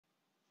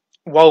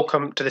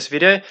Welcome to this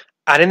video,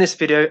 and in this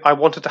video I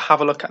wanted to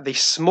have a look at the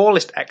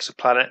smallest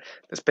exoplanet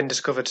that's been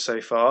discovered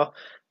so far.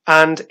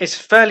 And it's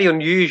fairly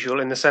unusual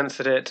in the sense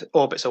that it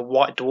orbits a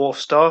white dwarf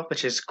star,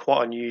 which is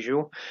quite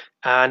unusual,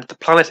 and the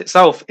planet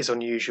itself is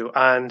unusual,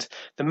 and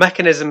the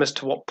mechanism as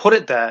to what put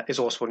it there is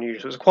also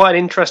unusual. It's quite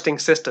an interesting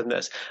system,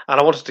 this,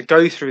 and I wanted to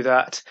go through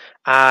that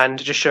and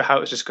just show how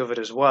it was discovered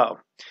as well.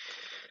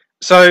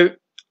 So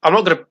I'm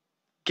not going to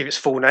give its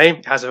full name.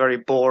 It has a very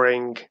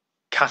boring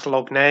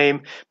catalogue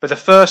name, but the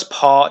first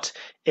part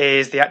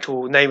is the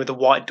actual name of the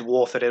white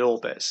dwarf that it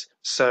orbits.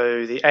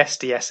 So the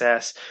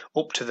SDSS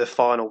up to the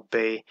final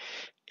B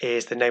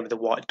is the name of the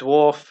white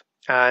dwarf,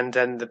 and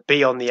then the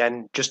B on the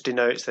end just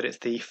denotes that it's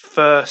the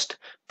first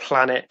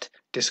planet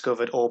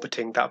discovered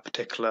orbiting that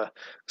particular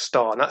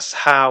star. And that's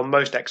how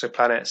most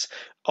exoplanets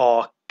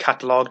are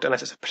catalogued,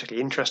 unless it's a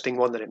particularly interesting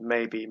one that it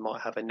maybe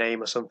might have a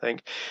name or something.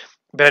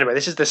 But anyway,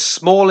 this is the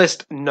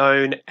smallest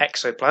known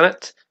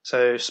exoplanet,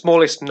 so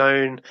smallest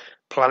known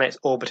planet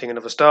orbiting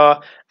another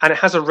star, and it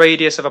has a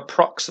radius of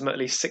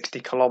approximately 60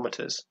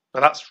 kilometers. Now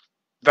that's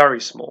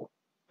very small.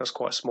 That's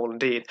quite small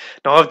indeed.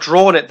 Now I've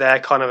drawn it there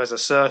kind of as a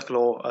circle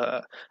or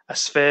a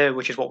sphere,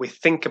 which is what we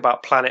think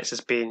about planets as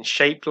being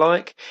shaped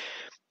like.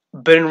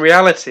 But in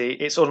reality,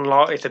 it's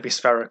unlikely to be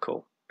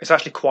spherical. It's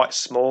actually quite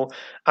small,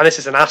 and this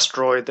is an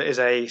asteroid that is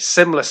a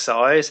similar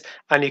size,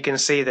 and you can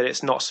see that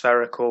it's not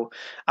spherical.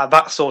 At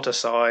that sort of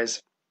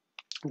size,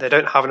 they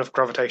don't have enough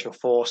gravitational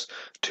force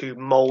to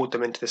mold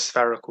them into this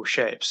spherical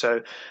shape.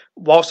 So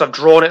whilst I've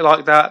drawn it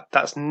like that,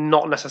 that's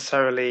not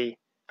necessarily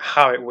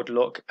how it would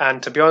look.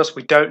 And to be honest,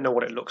 we don't know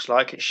what it looks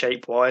like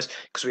shape-wise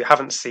because we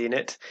haven't seen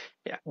it.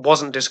 It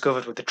wasn't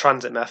discovered with the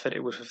transit method.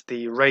 It was with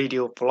the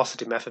radial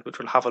velocity method, which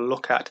we'll have a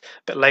look at a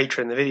bit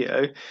later in the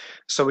video.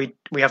 So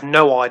we have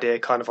no idea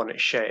kind of on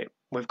its shape.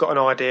 We've got an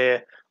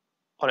idea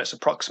on its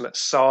approximate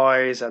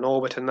size and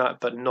orbit and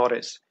that, but not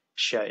its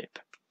shape.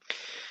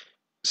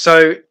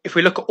 So if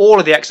we look at all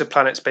of the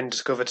exoplanets been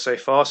discovered so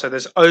far, so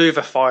there's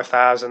over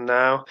 5,000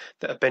 now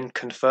that have been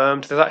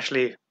confirmed. There's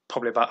actually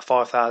probably about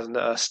 5,000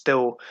 that are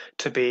still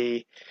to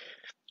be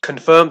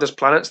confirmed as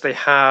planets. They're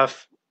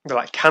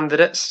like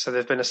candidates, so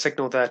there's been a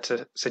signal there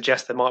to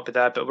suggest they might be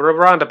there, but we're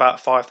around about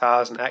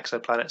 5,000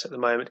 exoplanets at the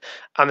moment,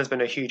 and there's been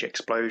a huge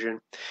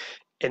explosion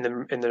in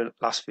the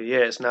last few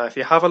years. Now, if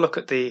you have a look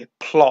at the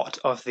plot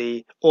of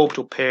the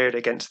orbital period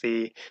against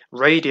the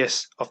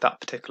radius of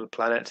that particular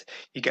planet,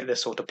 you get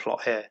this sort of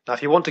plot here. Now,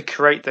 if you want to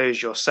create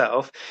those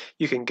yourself,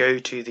 you can go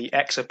to the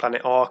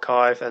Exoplanet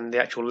archive, and the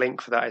actual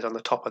link for that is on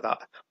the top of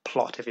that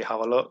plot if you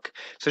have a look.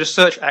 So just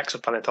search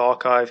Exoplanet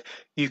archive.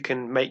 You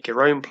can make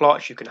your own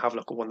plots. You can have a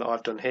look at one that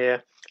I've done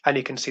here, and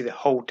you can see the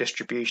whole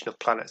distribution of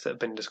planets that have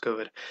been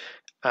discovered.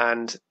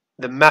 And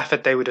the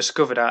method they were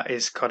discovered at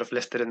is kind of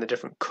listed in the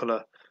different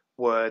colour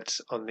words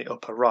on the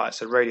upper right.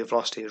 So radial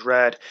velocity is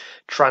red,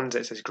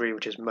 transits is green,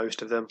 which is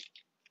most of them.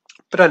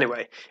 But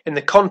anyway, in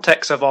the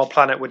context of our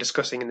planet we're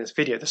discussing in this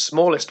video, the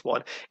smallest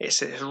one,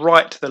 it's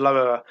right to the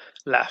lower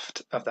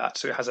left of that.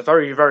 So it has a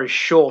very, very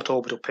short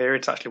orbital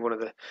period. It's actually one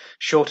of the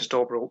shortest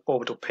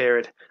orbital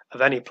period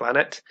of any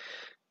planet.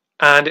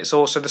 And it's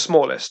also the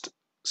smallest.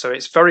 So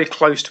it's very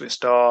close to its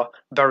star,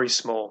 very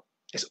small.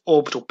 Its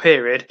orbital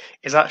period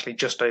is actually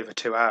just over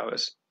 2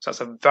 hours. So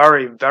that's a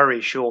very,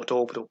 very short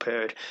orbital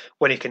period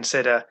when you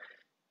consider,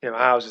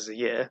 hours is a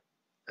year,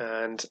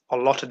 and a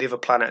lot of the other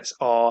planets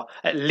are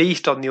at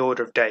least on the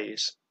order of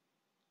days.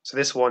 So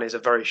this one is a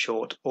very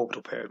short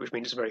orbital period, which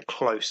means it's very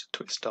close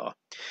to its star.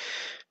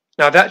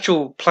 Now, the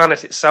actual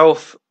planet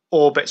itself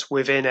orbits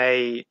within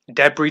a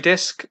debris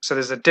disk. So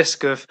there's a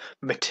disk of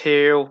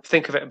material.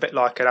 Think of it a bit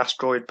like an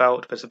asteroid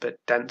belt, but it's a bit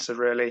denser,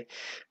 really.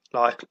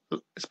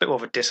 It's a bit more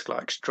of a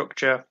disk-like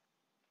structure,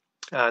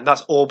 and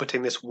that's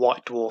orbiting this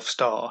white dwarf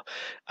star,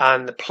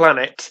 and the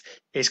planet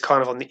is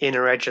kind of on the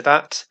inner edge of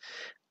that.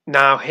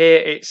 Now here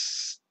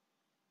it's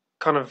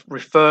kind of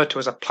referred to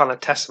as a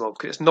planetesimal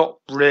because it's not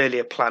really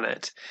a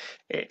planet.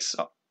 It's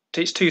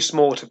too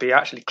small to be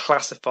actually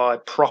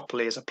classified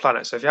properly as a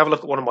planet. So if you have a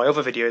look at one of my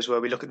other videos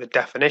where we look at the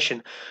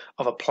definition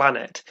of a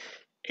planet,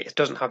 it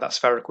doesn't have that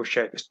spherical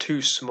shape. It's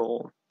too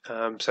small.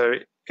 So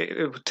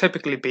it would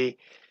typically be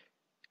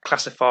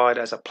classified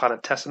as a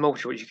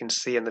planetesimal, which you can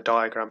see in the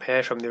diagram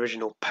here from the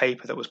original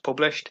paper that was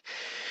published.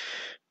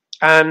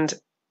 And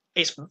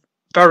it's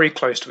very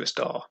close to its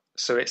star.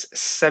 So its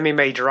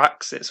semi-major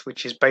axis,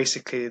 which is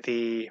basically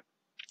the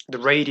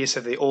radius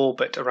of the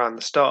orbit around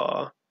the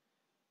star,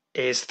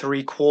 is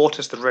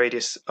 3/4 the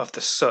radius of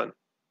the sun.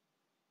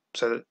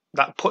 So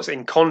that puts it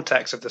in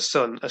context of the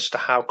sun as to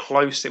how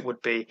close it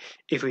would be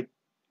if we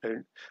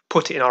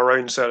put it in our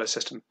own solar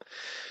system.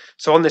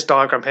 So on this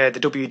diagram here, the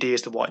WD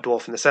is the white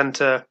dwarf in the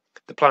center,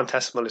 the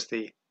planetesimal is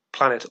the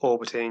planet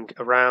orbiting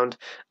around,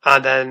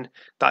 and then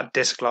that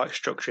disk-like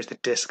structure is the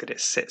disk that it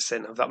sits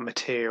in, of that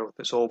material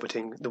that's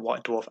orbiting the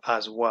white dwarf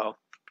as well.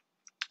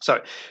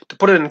 So to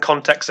put it in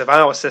context of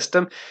our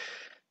system,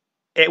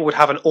 it would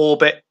have an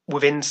orbit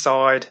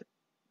inside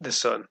the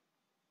sun.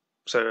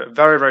 So a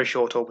very, very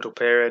short orbital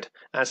period,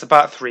 and it's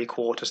about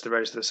 3/4 the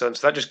radius of the sun.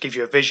 So that just gives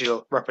you a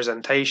visual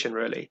representation,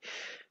 really.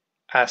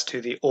 as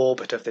to the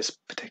orbit of this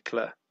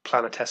particular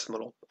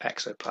planetesimal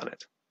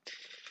exoplanet.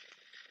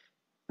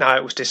 Now,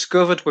 it was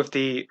discovered with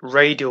the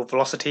radial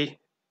velocity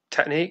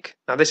technique.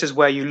 Now, this is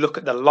where you look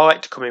at the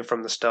light coming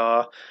from the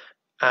star,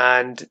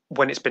 and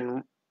when it's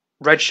been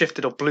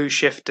redshifted or blue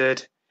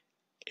shifted,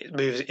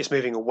 it's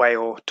moving away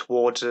or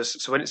towards us.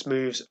 So when it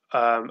moves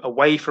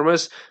away from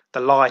us, the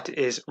light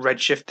is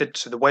redshifted,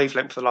 so the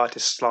wavelength of the light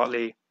is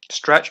slightly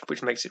stretched,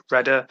 which makes it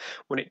redder.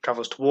 When it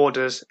travels toward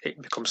us,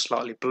 it becomes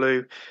slightly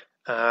blue,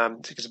 so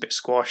it gets a bit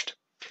squashed.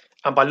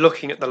 And by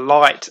looking at the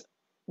light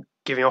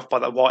giving off by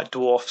that white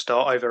dwarf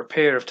star over a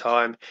period of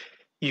time,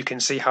 you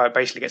can see how it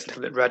basically gets a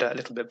little bit redder, a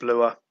little bit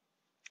bluer,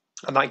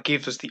 and that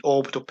gives us the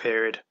orbital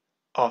period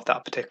of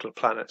that particular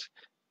planet.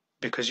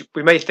 Because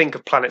we may think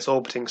of planets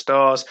orbiting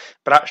stars,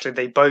 but actually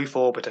they both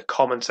orbit a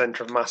common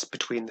centre of mass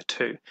between the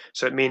two.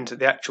 So it means that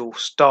the actual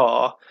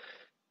star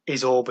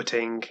is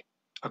orbiting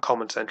a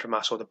common centre of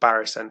mass, or the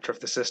barycenter of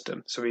the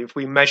system. So if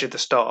we measure the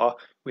star,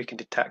 we can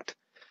detect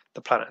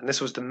the planet. And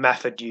this was the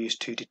method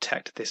used to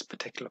detect this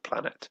particular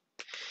planet.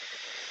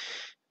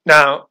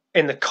 Now,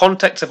 in the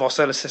context of our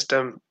solar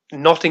system,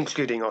 not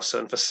including our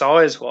sun, for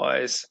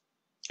size-wise,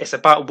 it's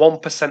about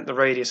 1% the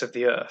radius of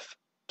the Earth.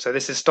 So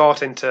this is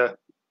starting to,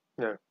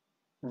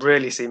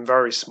 really seem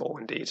very small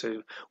indeed.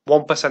 So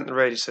 1% the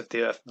radius of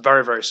the Earth,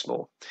 very, very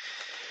small.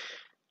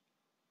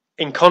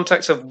 In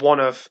context of one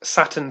of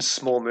Saturn's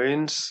small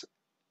moons,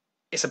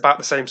 it's about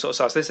the same sort of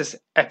size. This is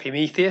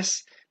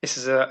Epimetheus. This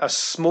is a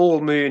small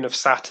moon of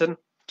Saturn,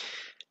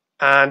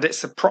 and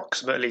it's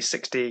approximately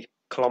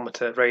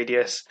 60-kilometer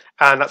radius,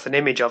 and that's an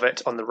image of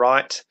it on the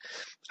right.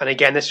 And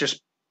again, this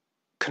just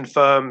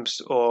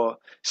confirms or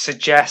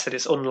suggests that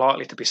it's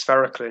unlikely to be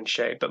spherical in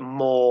shape, but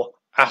more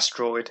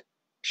asteroid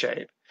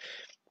shape,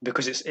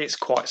 because it's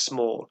quite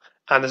small.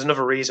 And there's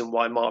another reason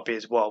why it might be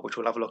as well, which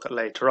we'll have a look at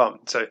later on.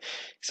 So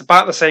it's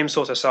about the same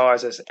sort of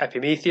size as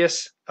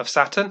Epimetheus of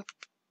Saturn.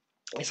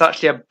 It's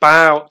actually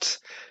about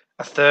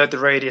a third the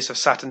radius of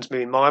Saturn's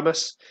moon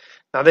Mimas.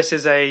 Now, this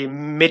is a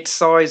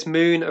mid-sized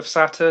moon of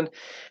Saturn,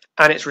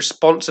 and it's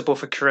responsible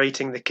for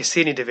creating the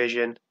Cassini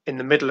division in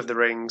the middle of the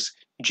rings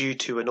due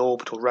to an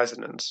orbital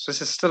resonance. So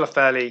this is still a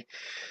fairly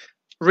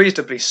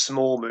reasonably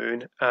small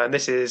moon, and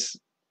this is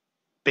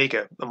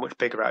bigger, and much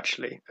bigger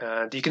actually.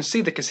 And you can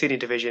see the Cassini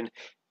division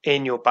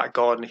in your back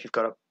garden if you've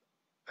got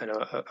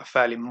a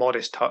fairly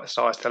modest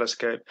sized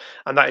telescope,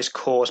 and that is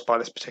caused by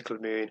this particular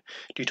moon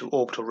due to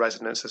orbital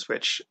resonances,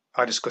 which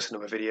I discuss in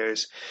other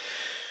videos.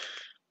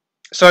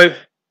 So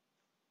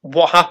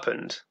what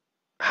happened?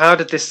 How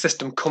did this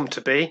system come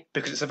to be?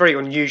 Because it's a very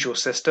unusual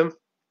system,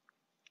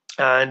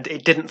 and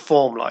it didn't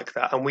form like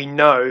that. And we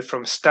know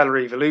from stellar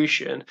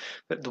evolution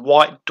that the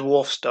white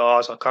dwarf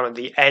stars are kind of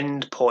the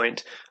end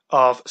point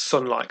of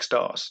sun-like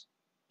stars.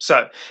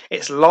 So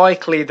it's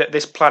likely that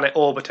this planet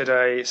orbited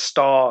a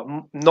star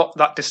not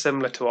that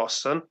dissimilar to our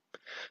sun,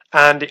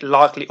 and it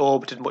likely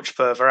orbited much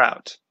further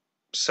out.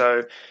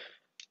 So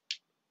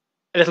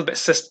a little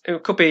bit,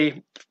 it could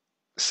be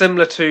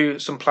similar to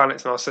some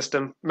planets in our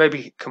system,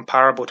 maybe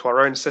comparable to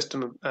our own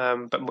system,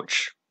 but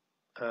much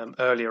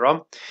earlier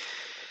on.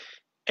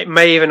 It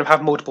may even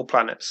have multiple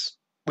planets.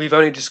 We've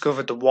only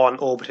discovered the one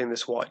orbiting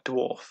this white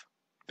dwarf,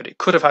 but it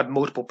could have had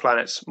multiple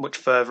planets much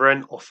further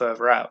in or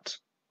further out.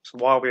 So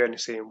why are we only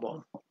seeing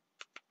one?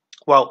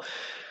 Well,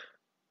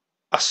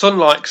 a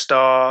sun-like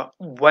star,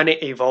 when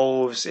it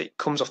evolves, it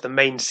comes off the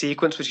main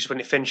sequence, which is when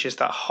it finishes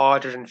that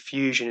hydrogen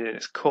fusion in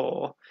its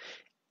core.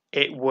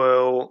 It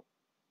will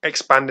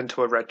expand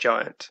into a red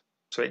giant.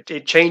 So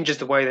it changes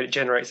the way that it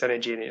generates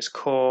energy in its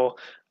core.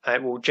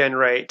 It will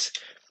generate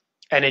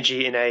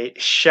energy in a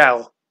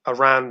shell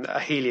around a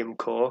helium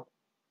core,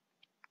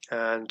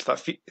 and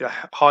that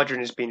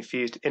hydrogen is being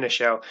fused in a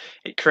shell.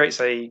 It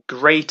creates a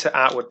greater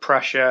outward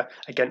pressure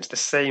against the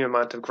same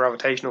amount of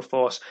gravitational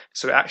force,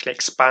 so it actually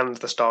expands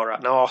the star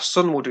out. Now, our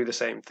sun will do the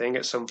same thing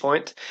at some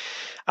point,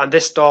 and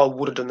this star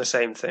would have done the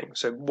same thing.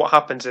 So what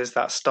happens is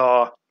that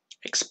star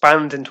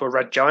expands into a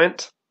red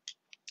giant.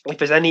 If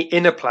there's any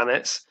inner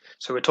planets,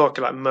 so we're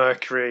talking like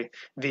Mercury,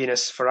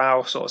 Venus for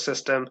our sort of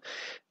system,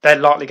 they're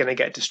likely going to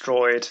get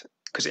destroyed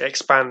because it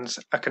expands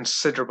a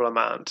considerable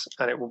amount,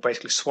 and it will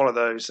basically swallow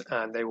those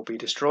and they will be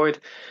destroyed.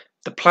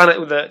 The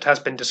planet that has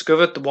been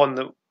discovered, the one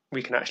that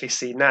we can actually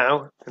see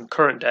now in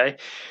current day,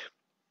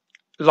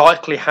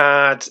 likely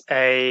had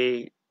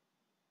a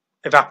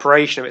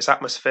evaporation of its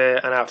atmosphere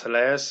and outer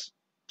layers.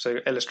 So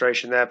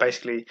illustration there,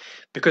 basically,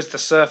 because the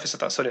surface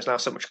of that sun is now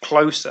so much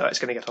closer, it's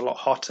going to get a lot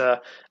hotter,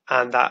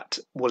 and that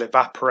will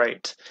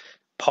evaporate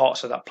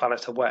parts of that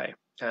planet away,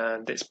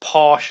 and it's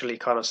partially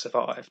kind of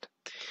survived.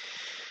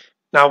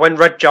 Now, when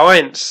red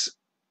giants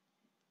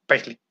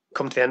basically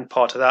come to the end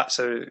part of that,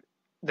 so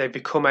they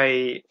become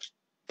a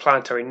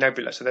planetary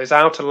nebula. So those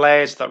outer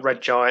layers of that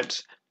red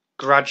giant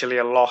gradually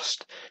are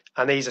lost,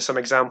 and these are some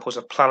examples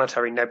of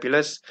planetary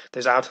nebulas.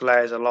 Those outer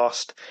layers are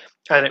lost,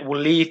 and it will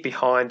leave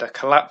behind a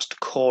collapsed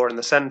core in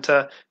the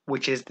center,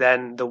 which is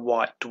then the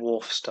white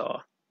dwarf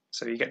star.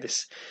 So you get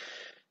this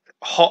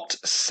hot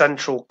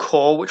central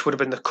core, which would have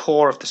been the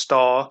core of the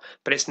star,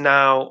 but it's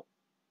now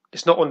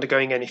It's not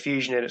undergoing any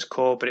fusion in its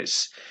core, but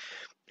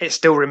it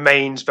still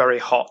remains very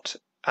hot,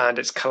 and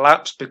it's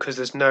collapsed because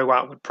there's no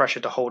outward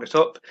pressure to hold it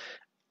up,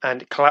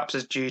 and it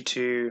collapses due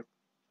to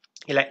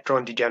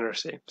electron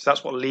degeneracy. So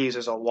that's what leaves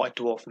us our white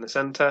dwarf in the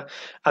center,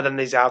 and then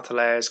these outer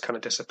layers kind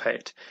of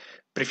dissipate.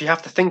 But if you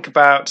have to think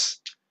about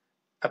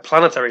a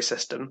planetary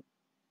system,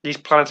 these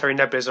planetary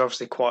nebulas are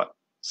obviously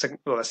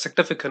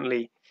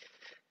significantly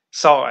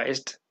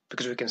sized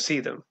because we can see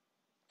them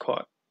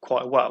quite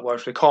well,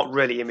 whereas we can't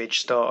really image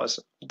stars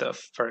that are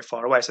very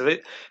far away. So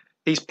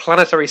these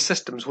planetary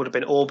systems would have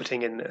been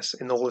orbiting in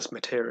all this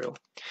material.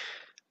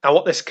 Now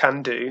what this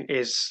can do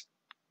is,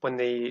 when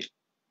the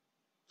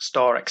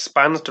star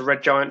expands to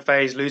red giant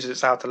phase, loses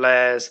its outer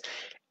layers,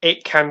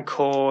 it can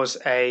cause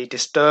a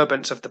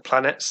disturbance of the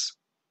planets.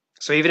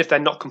 So even if they're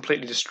not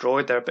completely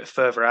destroyed, they're a bit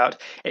further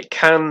out, it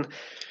can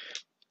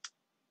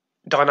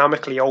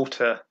dynamically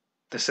alter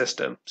the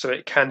system, so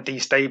it can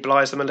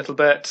destabilize them a little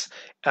bit.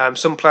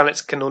 Some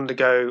planets can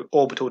undergo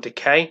orbital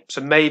decay,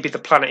 so maybe the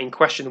planet in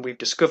question we've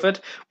discovered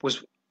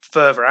was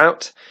further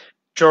out.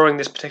 During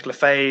this particular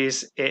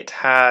phase, it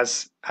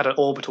has had an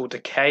orbital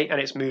decay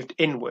and it's moved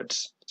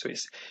inwards. So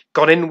it's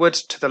gone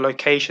inwards to the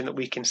location that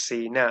we can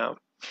see now.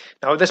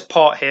 Now at this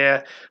part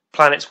here,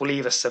 planets will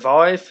either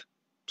survive,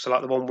 so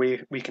like the one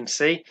we can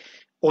see,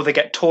 or they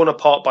get torn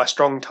apart by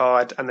strong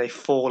tide and they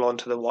fall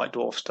onto the white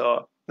dwarf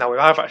star. Now we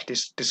have actually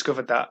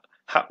discovered that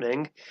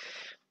happening.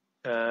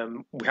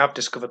 We have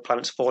discovered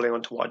planets falling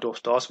onto white dwarf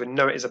stars, so we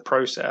know it is a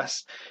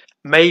process.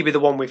 Maybe the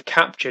one we've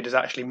captured is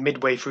actually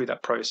midway through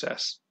that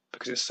process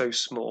because it's so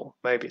small.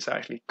 Maybe it's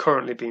actually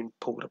currently being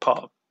pulled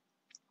apart.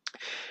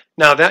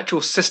 Now the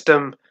actual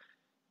system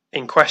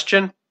in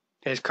question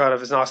is kind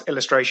of a nice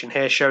illustration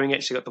here showing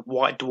it. So you've got the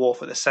white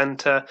dwarf at the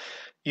center,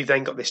 you've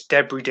then got this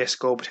debris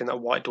disk orbiting that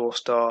white dwarf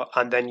star,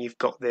 and then you've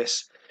got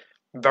this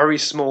very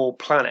small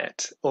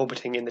planet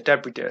orbiting in the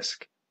debris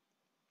disk.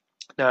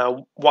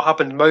 Now, what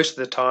happens most of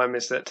the time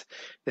is that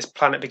this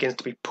planet begins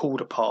to be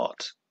pulled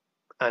apart,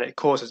 and it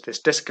causes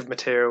this disk of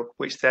material,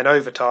 which then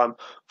over time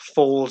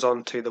falls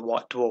onto the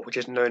white dwarf, which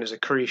is known as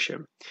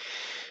accretion.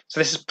 So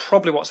this is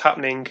probably what's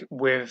happening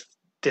with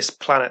this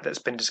planet that's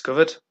been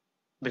discovered,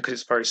 because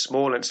it's very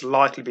small and it's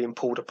likely being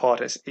pulled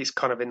apart. It's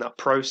kind of in that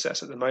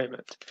process at the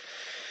moment.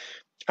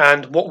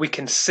 And what we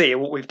can see,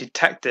 what we've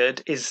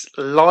detected, is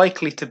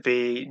likely to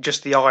be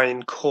just the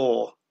iron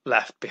core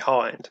left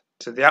behind.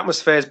 So the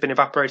atmosphere has been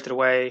evaporated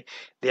away,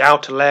 the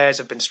outer layers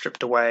have been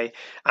stripped away,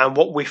 and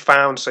what we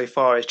found so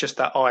far is just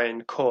that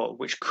iron core,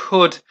 which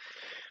could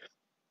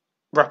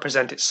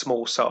represent its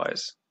small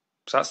size.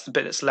 So that's the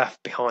bit that's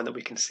left behind that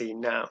we can see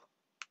now.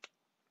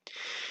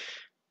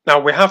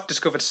 Now we have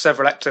discovered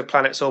several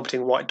exoplanets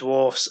orbiting white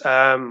dwarfs.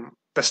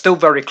 They're still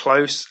very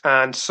close,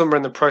 and some are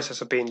in the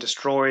process of being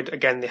destroyed.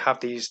 Again, they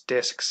have these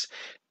disks.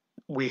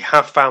 We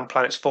have found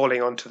planets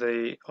falling onto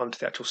the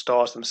actual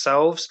stars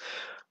themselves.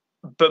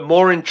 But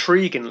more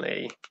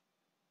intriguingly,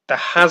 there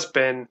has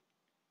been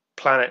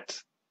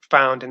planets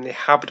found in the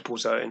habitable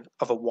zone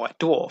of a white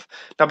dwarf.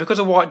 Now, because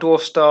a white dwarf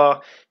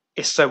star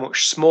is so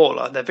much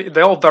smaller,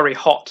 they're all very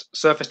hot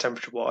surface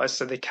temperature-wise,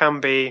 so they can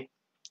be,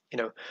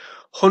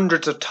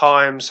 hundreds of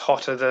times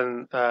hotter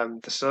than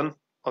the sun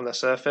on their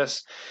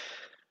surface.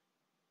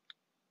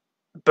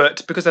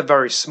 But because they're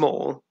very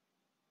small,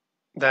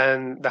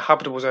 then the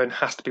habitable zone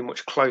has to be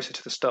much closer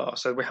to the star.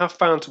 So we have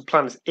found some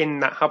planets in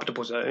that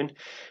habitable zone.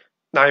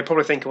 Now you're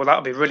probably thinking, well, that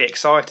would be really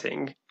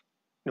exciting.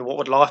 What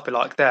would life be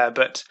like there?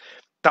 But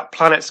that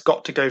planet's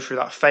got to go through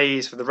that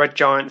phase, for the red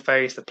giant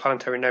phase, the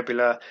planetary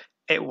nebula.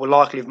 It will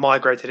likely have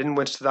migrated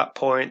inwards to that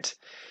point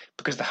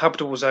because the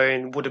habitable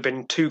zone would have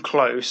been too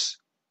close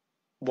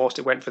whilst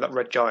it went through that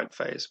red giant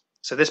phase.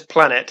 So this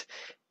planet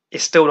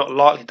is still not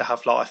likely to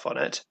have life on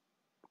it,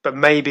 but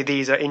maybe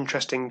these are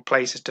interesting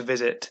places to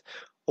visit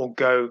or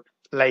go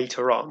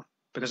later on,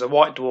 because a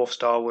white dwarf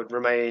star would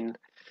remain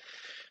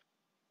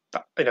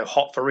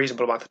hot for a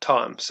reasonable amount of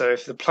time. So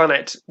if the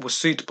planet was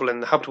suitable in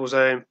the habitable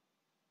zone,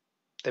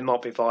 they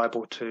might be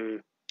viable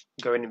to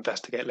go and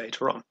investigate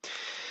later on.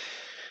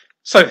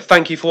 So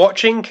thank you for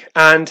watching,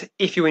 and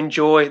if you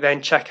enjoy,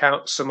 then check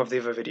out some of the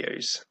other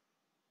videos.